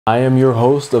I am your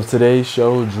host of today's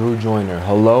show, Drew Joyner.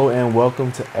 Hello and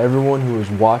welcome to everyone who is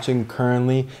watching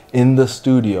currently in the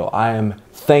studio. I am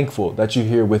thankful that you're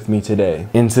here with me today.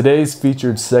 In today's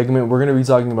featured segment, we're going to be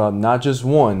talking about not just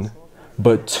one,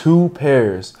 but two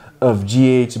pairs of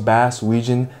GH Bass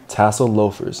Weejun Tassel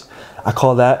loafers. I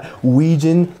call that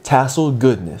Weejun Tassel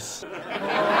goodness.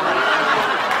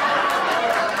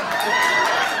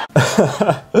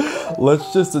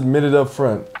 Let's just admit it up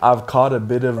front. I've caught a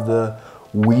bit of the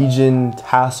Weejun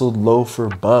Tassel loafer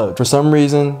bug. For some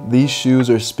reason, these shoes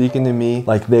are speaking to me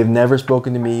like they've never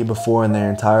spoken to me before in their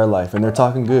entire life, and they're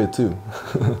talking good too.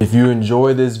 If you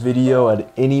enjoy this video at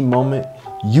any moment,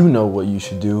 you know what you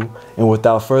should do. And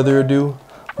without further ado,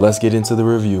 let's get into the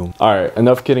review. All right,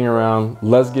 enough kidding around.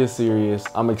 Let's get serious.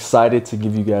 I'm excited to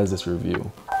give you guys this review.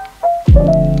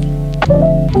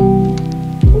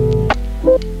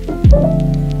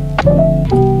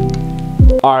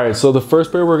 Alright, so the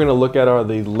first pair we're going to look at are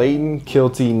the Layton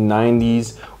Kiltie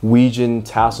 90s Weejun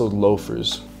Tasseled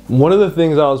loafers. One of the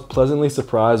things I was pleasantly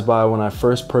surprised by when I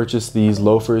first purchased these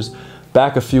loafers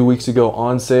back a few weeks ago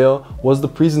on sale was the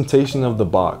presentation of the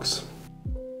box.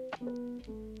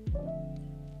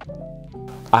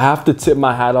 I have to tip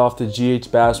my hat off to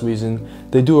GH Bass Weejun.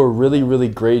 They do a really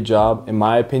great job, in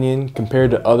my opinion,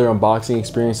 compared to other unboxing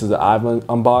experiences that I've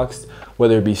unboxed,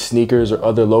 whether it be sneakers or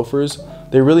other loafers.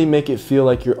 They really make it feel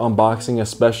like you're unboxing a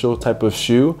special type of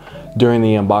shoe during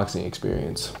the unboxing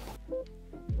experience.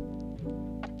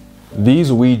 These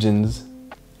Weejuns,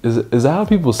 is that how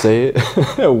people say it?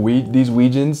 These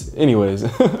Weejuns? Anyways,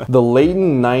 the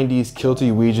Layton 90s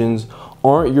Kiltie Weejuns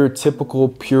aren't your typical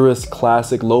purist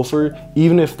classic loafer,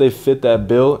 even if they fit that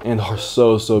bill and are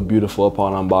so beautiful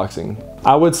upon unboxing.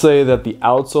 I would say that the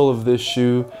outsole of this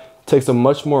shoe takes a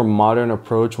much more modern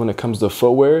approach when it comes to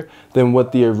footwear than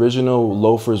what the original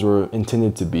loafers were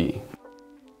intended to be.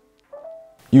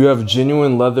 You have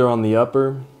genuine leather on the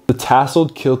upper. The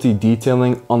tasseled Kiltie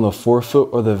detailing on the forefoot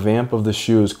or the vamp of the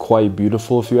shoe is quite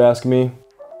beautiful if you ask me.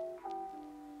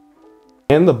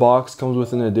 And the box comes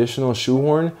with an additional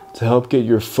shoehorn to help get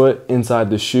your foot inside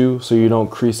the shoe so you don't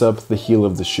crease up the heel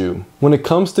of the shoe. When it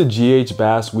comes to GH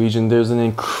Bass Weejun, there's an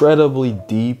incredibly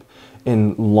deep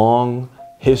and long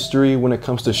history when it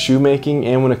comes to shoemaking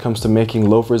and when it comes to making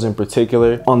loafers in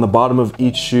particular. On the bottom of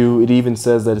each shoe, it even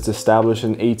says that it's established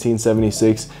in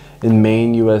 1876 in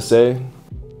Maine, USA.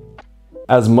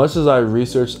 As much as I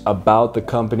researched about the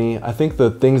company, I think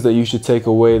the things that you should take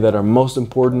away that are most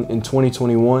important in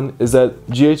 2021 is that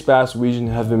GH Bass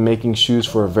Weejun have been making shoes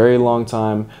for a very long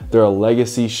time. They're a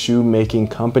legacy shoe making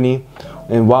company.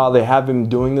 And while they have been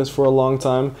doing this for a long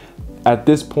time, at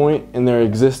this point in their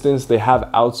existence, they have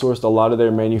outsourced a lot of their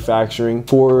manufacturing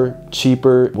for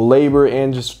cheaper labor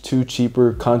and just to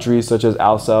cheaper countries such as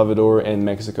El Salvador and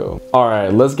Mexico. All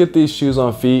right, let's get these shoes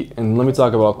on feet and let me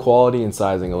talk about quality and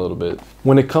sizing a little bit.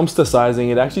 When it comes to sizing,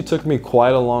 it actually took me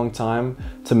quite a long time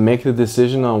to make the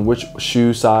decision on which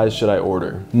shoe size should I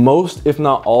order. Most, if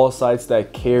not all, sites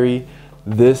that carry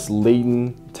this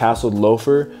Layton tasseled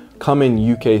loafer come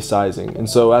in UK sizing. And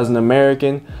so as an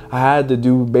American, I had to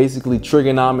do basically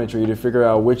trigonometry to figure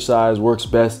out which size works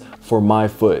best for my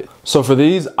foot. So for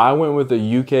these, I went with a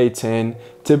UK 10.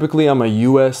 Typically I'm a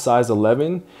US size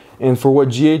 11. And for what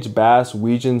GH Bass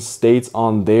Weejun states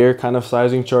on their kind of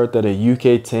sizing chart, that a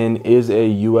UK 10 is a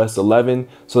US 11.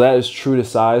 So that is true to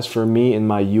size for me in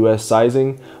my US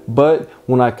sizing. But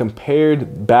when I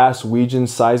compared Bass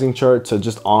Weejun's sizing chart to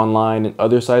just online and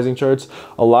other sizing charts,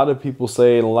 a lot of people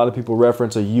say, and a lot of people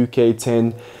reference a UK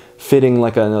 10 fitting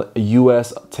like a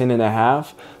US 10 and a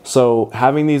half. So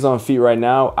having these on feet right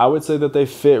now, I would say that they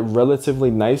fit relatively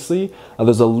nicely.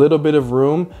 There's a little bit of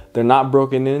room. They're not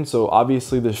broken in. So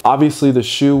obviously the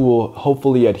shoe will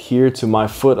hopefully adhere to my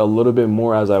foot a little bit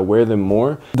more as I wear them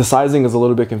more. The sizing is a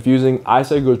little bit confusing. I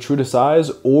say go true to size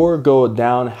or go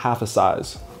down half a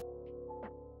size.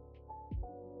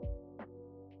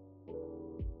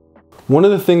 One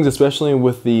of the things, especially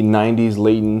with the 90s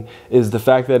Layton, is the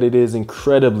fact that it is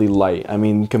incredibly light. I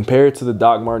mean, compared to the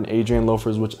Doc Marten Adrian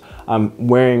loafers, which I'm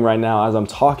wearing right now as I'm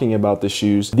talking about the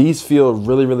shoes, these feel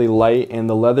really light, and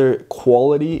the leather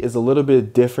quality is a little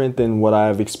bit different than what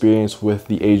I've experienced with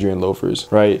the Adrian loafers,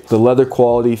 right? The leather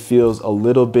quality feels a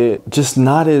little bit just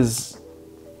not as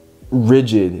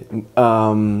rigid,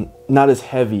 not as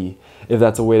heavy, if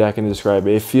that's a way that I can describe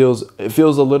it. It feels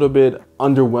a little bit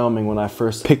underwhelming when I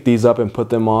first picked these up and put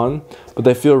them on, but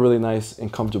they feel really nice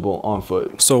and comfortable on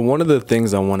foot. So one of the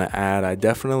things I want to add, I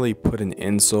definitely put an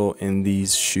insole in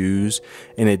these shoes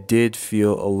and it did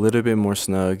feel a little bit more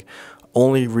snug.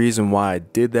 Only reason why I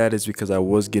did that is because I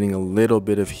was getting a little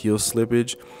bit of heel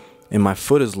slippage. and my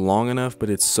foot is long enough, but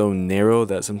it's so narrow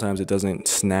that sometimes it doesn't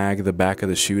snag the back of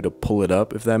the shoe to pull it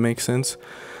up, if that makes sense.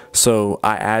 So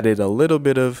I added a little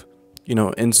bit of, you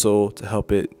know, insole to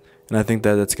help it, and I think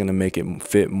that that's going to make it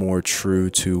fit more true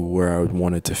to where I would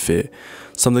want it to fit.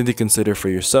 Something to consider for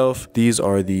yourself. These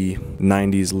are the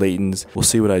 90s Laytons. We'll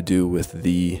see what I do with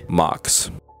the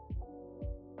mocks.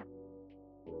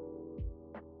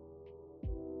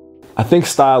 I think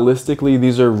stylistically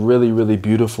these are really, really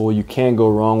beautiful. You can't go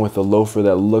wrong with a loafer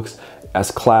that looks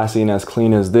as classy and as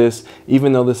clean as this.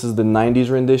 Even though this is the 90s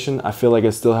rendition, I feel like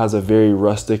it still has a very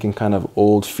rustic and kind of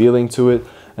old feeling to it.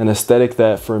 An aesthetic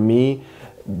that for me,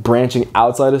 branching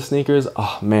outside of sneakers,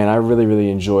 oh man, I really, really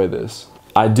enjoy this.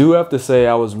 I do have to say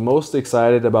I was most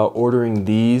excited about ordering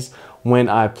these when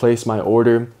I placed my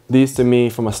order. These to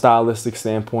me, from a stylistic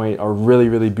standpoint, are really,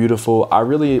 really beautiful. I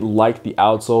really like the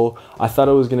outsole. I thought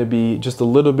it was gonna be just a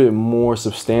little bit more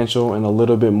substantial and a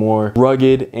little bit more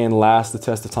rugged and last the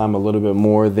test of time a little bit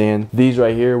more than these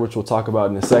right here, which we'll talk about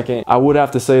in a second. I would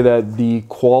have to say that the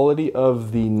quality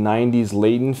of the 90s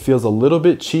Layton feels a little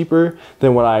bit cheaper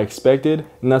than what I expected,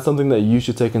 and that's something that you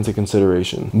should take into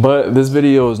consideration. But this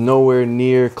video is nowhere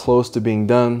near close to being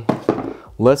done.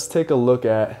 Let's take a look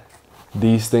at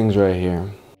these things right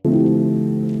here.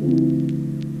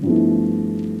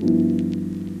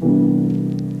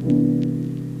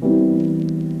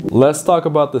 Let's talk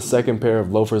about the second pair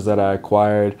of loafers that I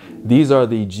acquired. These are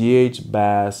the GH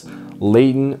Bass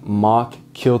Layton Mock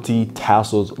Kiltie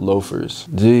Tasseled loafers.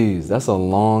 Jeez, that's a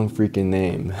long freaking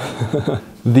name.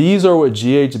 These are what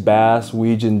GH Bass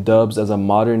Weejun dubs as a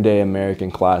modern day American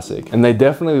classic, and they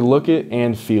definitely look it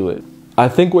and feel it. I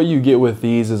think what you get with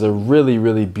these is a really,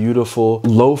 really beautiful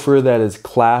loafer that is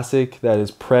classic, that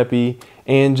is preppy,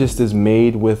 and just is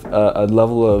made with a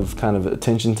level of kind of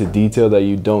attention to detail that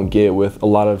you don't get with a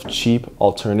lot of cheap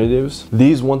alternatives.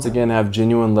 These once again have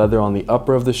genuine leather on the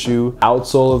upper of the shoe.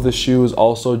 Outsole of the shoe is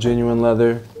also genuine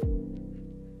leather.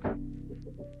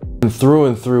 And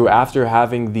through, after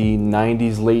having the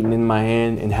 90s Layton in my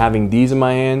hand and having these in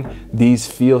my hand, these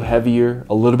feel heavier,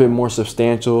 a little bit more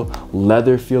substantial.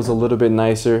 Leather feels a little bit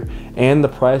nicer, and the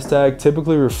price tag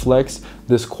typically reflects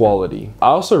this quality. I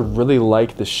also really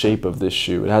like the shape of this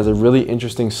shoe. It has a really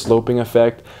interesting sloping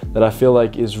effect that I feel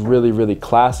like is really, really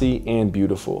classy and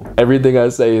beautiful. Everything I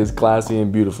say is classy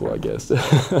and beautiful, I guess.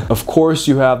 Of course,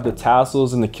 you have the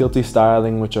tassels and the Kiltie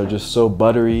styling, which are just so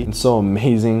buttery and so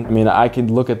amazing. I mean, I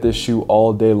could look at this shoe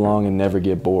all day long and never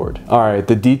get bored. All right,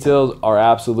 the details are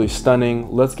absolutely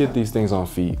stunning. Let's get these things on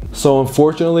feet. So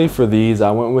unfortunately for these,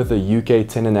 I went with a UK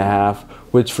 10.5,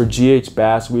 which for GH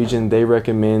Bass Weejun, they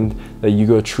recommend that you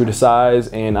go true to size,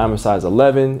 and I'm a size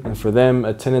 11, and for them,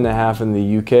 a 10.5 in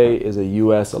the UK is a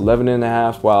US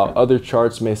 11.5, while other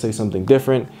charts may say something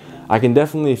different. I can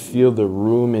definitely feel the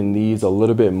room in these a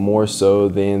little bit more so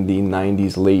than the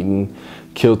 90s Layton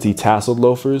Kiltie tasseled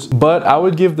loafers, but I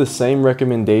would give the same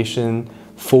recommendation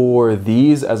for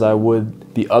these as I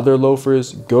would the other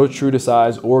loafers. Go true to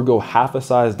size or go half a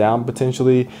size down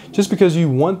potentially, just because you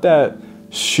want that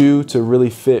shoe to really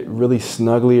fit really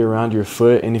snugly around your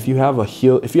foot. And if you have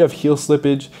heel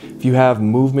slippage, if you have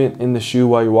movement in the shoe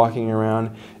while you're walking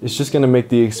around, it's just going to make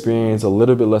the experience a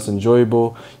little bit less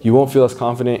enjoyable. You won't feel as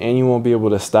confident, and you won't be able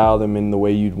to style them in the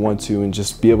way you'd want to and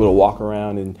just be able to walk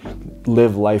around and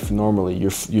live life normally.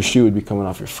 Your shoe would be coming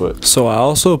off your foot. So I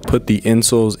also put the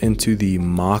insoles into the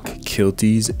mock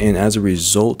Kilties, and as a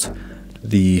result,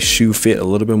 the shoe fit a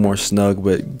little bit more snug,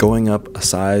 but going up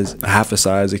half a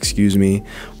size, excuse me,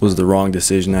 was the wrong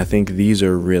decision. I think these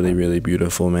are really, really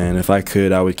beautiful, man. If I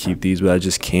could, I would keep these, but I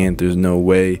just can't. There's no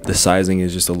way. The sizing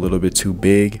is just a little bit too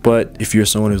big. But if you're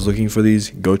someone who's looking for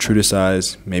these, go true to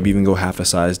size, maybe even go half a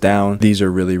size down. These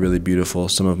are really, really beautiful.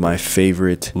 Some of my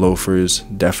favorite loafers,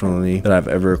 definitely, that I've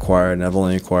ever acquired, and I've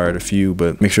only acquired a few,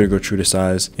 but make sure to go true to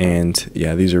size. And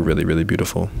yeah, these are really, really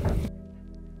beautiful.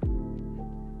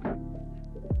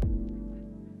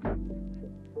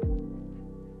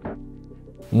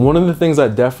 One of the things I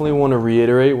definitely want to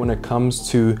reiterate when it comes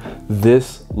to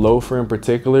this loafer in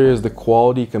particular is the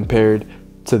quality compared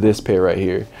to this pair right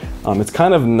here. It's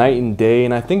kind of night and day,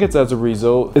 and I think it's as a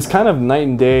result, it's kind of night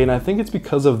and day, and I think it's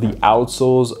because of the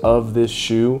outsoles of this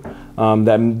shoe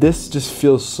that this just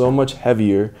feels so much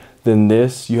heavier than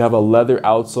this. You have a leather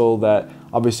outsole that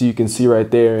obviously you can see right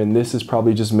there, and this is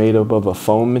probably just made up of a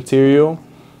foam material.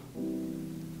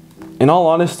 In all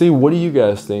honesty, what do you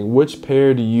guys think? Which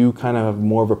pair do you kind of have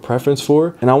more of a preference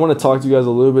for? And I want to talk to you guys a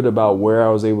little bit about where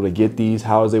I was able to get these,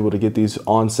 how I was able to get these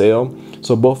on sale.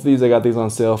 So both of these, I got these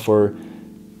on sale for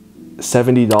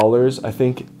 $70. I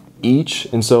think each.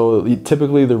 And so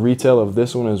typically the retail of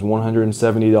this one is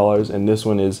 $170 and this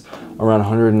one is around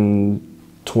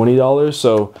 $120.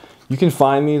 So you can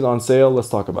find these on sale. Let's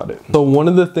talk about it. So one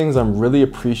of the things I'm really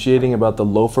appreciating about the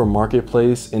Loafer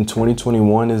marketplace in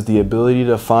 2021 is the ability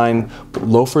to find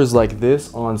loafers like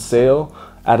this on sale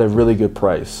at a really good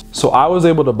price. So I was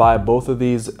able to buy both of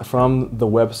these from the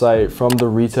website, from the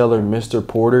retailer Mr.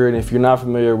 Porter. And if you're not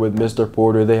familiar with Mr.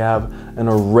 Porter, they have an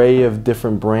array of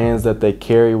different brands that they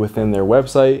carry within their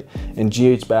website, and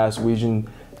GH Bass Weejun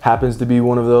happens to be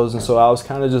one of those. And so I was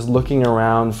kind of just looking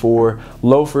around for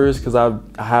loafers because I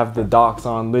have the docks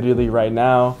on literally right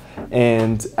now,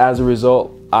 and as a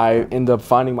result I end up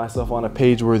finding myself on a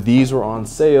page where these were on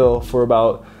sale for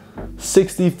about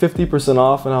 60-50%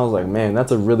 off, and I was like, man,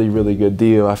 that's a really good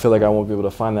deal. I feel like I won't be able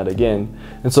to find that again.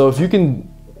 And so if you can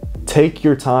take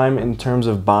your time in terms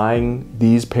of buying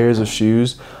these pairs of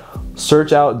shoes,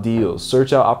 search out deals,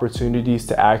 search out opportunities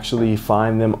to actually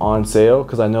find them on sale,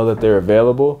 because I know that they're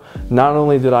available. Not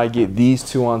only did I get these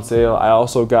two on sale, I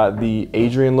also got the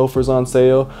Adrian loafers on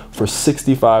sale for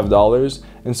 $65.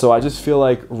 And so I just feel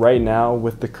like right now,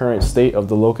 with the current state of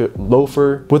the loafer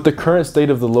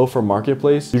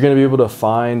marketplace, you're gonna be able to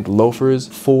find loafers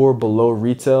for below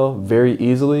retail very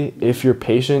easily if you're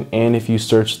patient and if you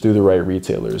search through the right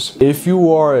retailers. If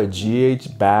you are a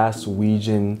GH Bass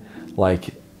Weejun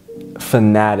like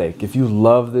fanatic, if you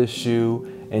love this shoe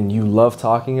and you love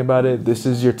talking about it, this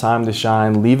is your time to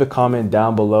shine. Leave a comment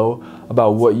down below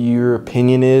about what your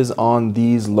opinion is on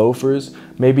these loafers.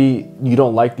 Maybe you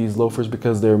don't like these loafers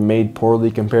because they're made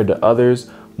poorly compared to others.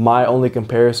 My only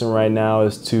comparison right now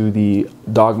is to the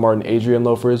Dog Martin Adrian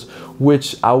loafers,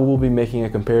 which I will be making a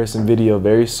comparison video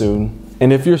very soon.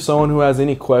 And if you're someone who has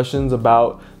any questions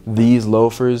about these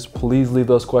loafers, please leave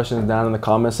those questions down in the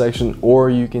comment section, or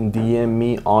you can DM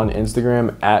me on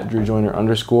Instagram at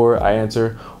DrewJoyner_. I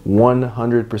answer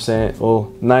 100%,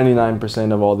 well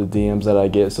 99% of all the DMs that I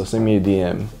get, so send me a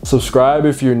DM. Subscribe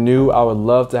if you're new. I would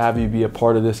love to have you be a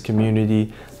part of this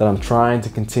community that I'm trying to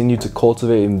continue to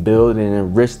cultivate and build and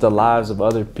enrich the lives of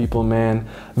other people, man.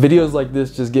 Videos like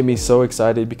this just get me so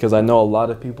excited because I know a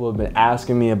lot of people have been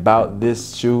asking me about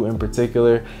this shoe in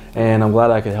particular, and I'm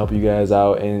glad I could help you guys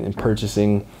out in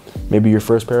purchasing maybe your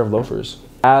first pair of loafers.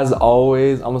 As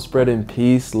always, I'm spreading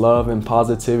peace, love, and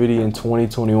positivity in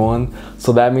 2021.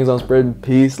 So that means I'm spreading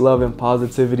peace, love, and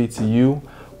positivity to you.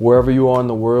 Wherever you are in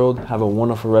the world, have a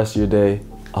wonderful rest of your day.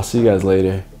 I'll see you guys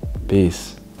later.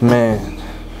 Peace. Man,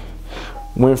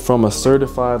 went from a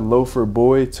certified loafer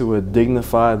boy to a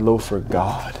dignified loafer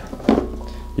god.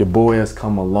 Your boy has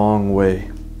come a long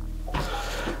way.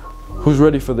 Who's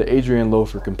ready for the Adrian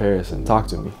loafer comparison? Talk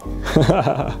to me.